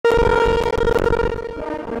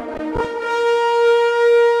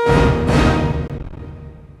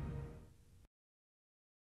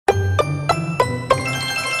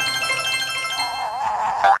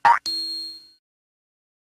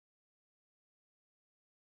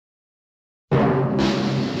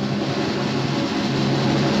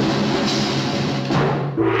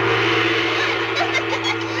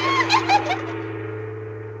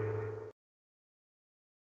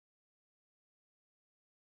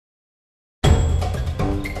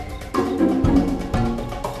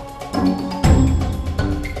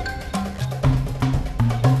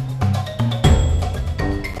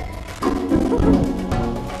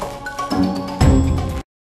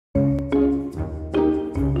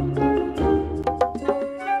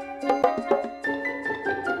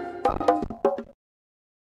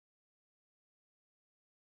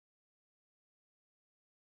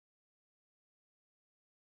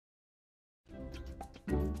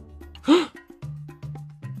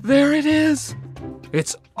There it is!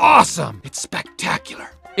 It's awesome! It's spectacular!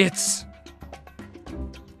 It's...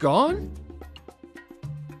 gone?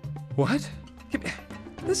 What?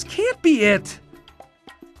 This can't be it!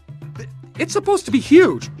 It's supposed to be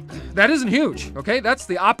huge. That isn't huge, okay? That's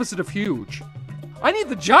the opposite of huge. I need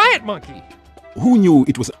the giant monkey! Who knew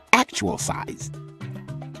it was actual sized?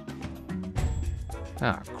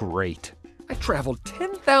 Ah, great. I traveled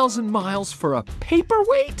 10,000 miles for a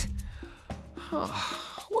paperweight?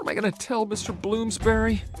 What am I gonna tell Mr.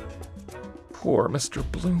 Bloomsbury? Poor Mr.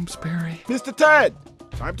 Bloomsbury. Mr. Ted,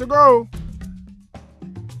 time to go.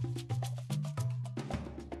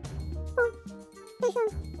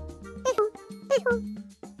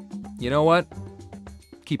 You know what?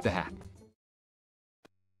 Keep the hat.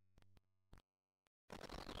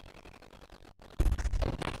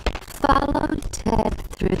 Follow Ted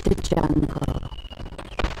through the jungle.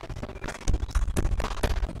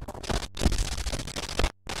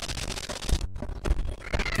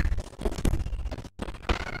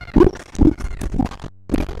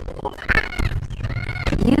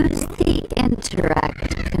 Use the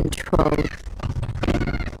interact control.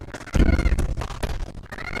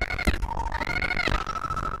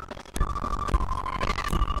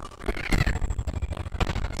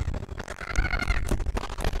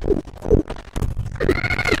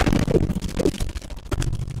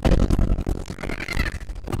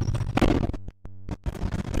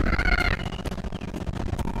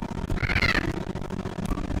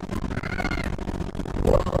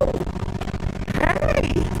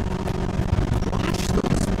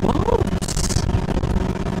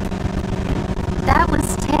 That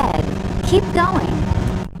was Ted. Keep going.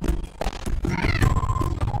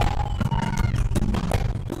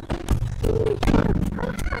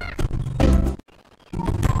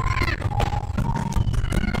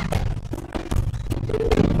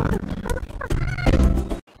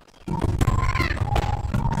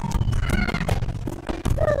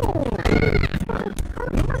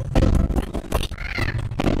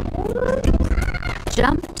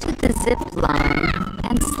 Jump to the zip line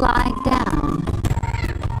and slide down.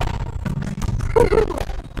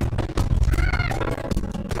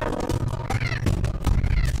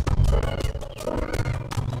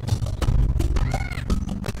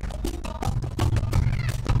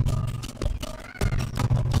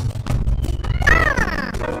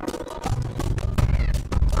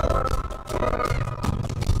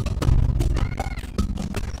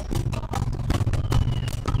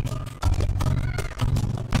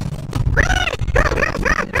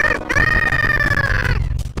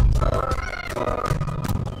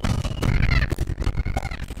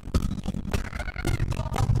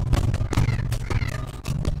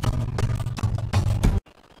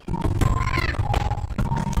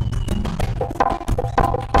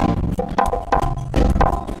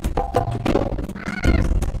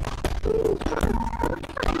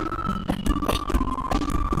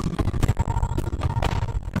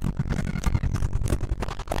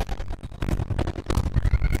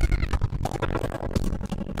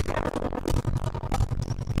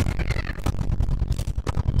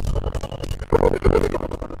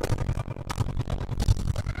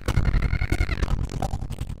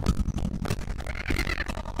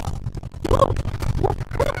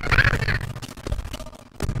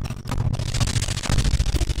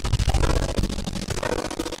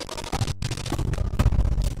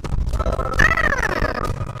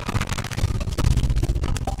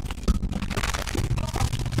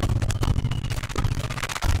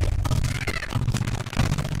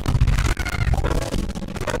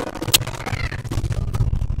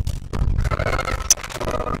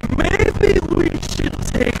 Maybe we should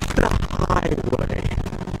take the highway.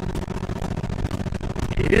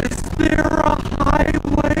 Is there a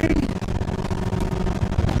highway?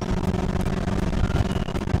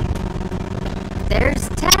 There's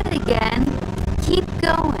Ted again. Keep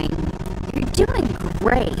going. You're doing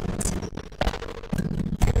great.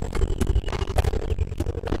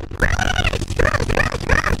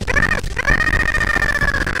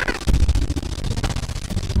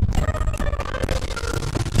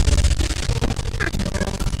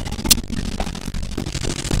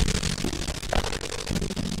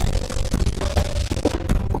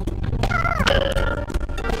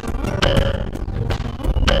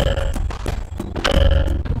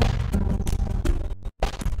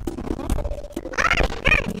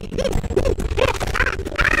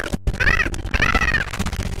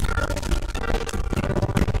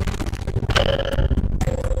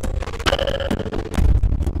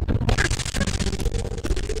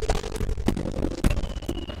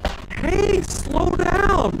 Hey, slow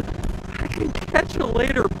down! I can catch a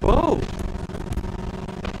later boat.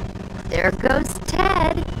 There goes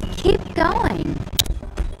Ted. Keep going.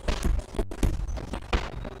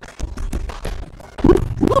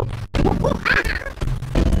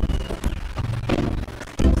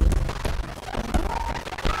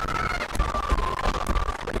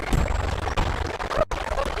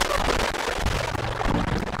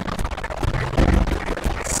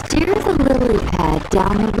 Steer the lily pad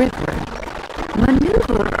down the river.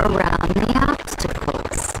 Maneuver around the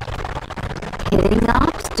obstacles. Hitting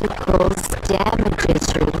obstacles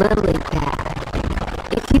damages your lily pad.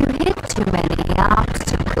 If you hit too many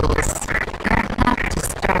obstacles, you'll have to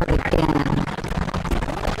start again.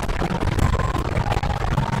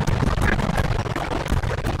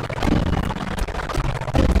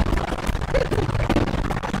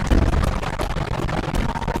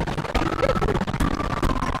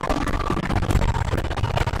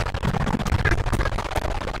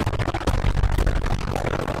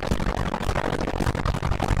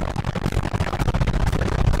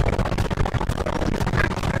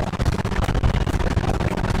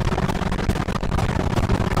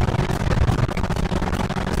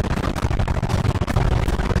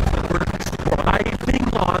 Driving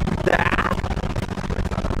on that?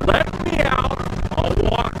 Let me out. I'll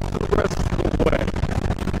walk the rest of the way.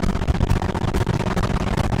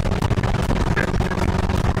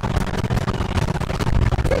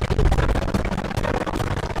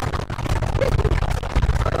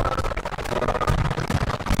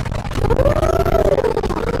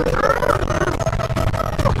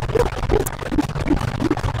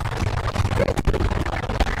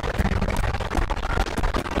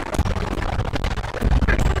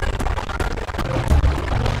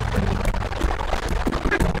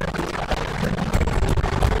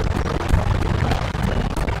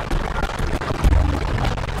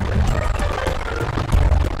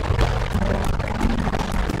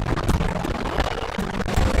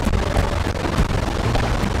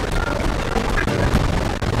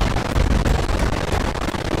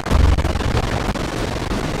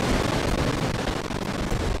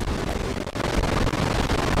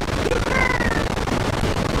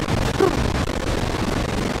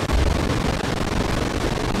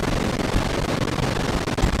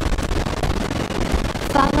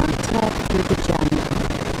 Follow Ted through the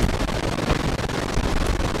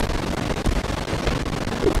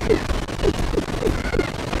jungle.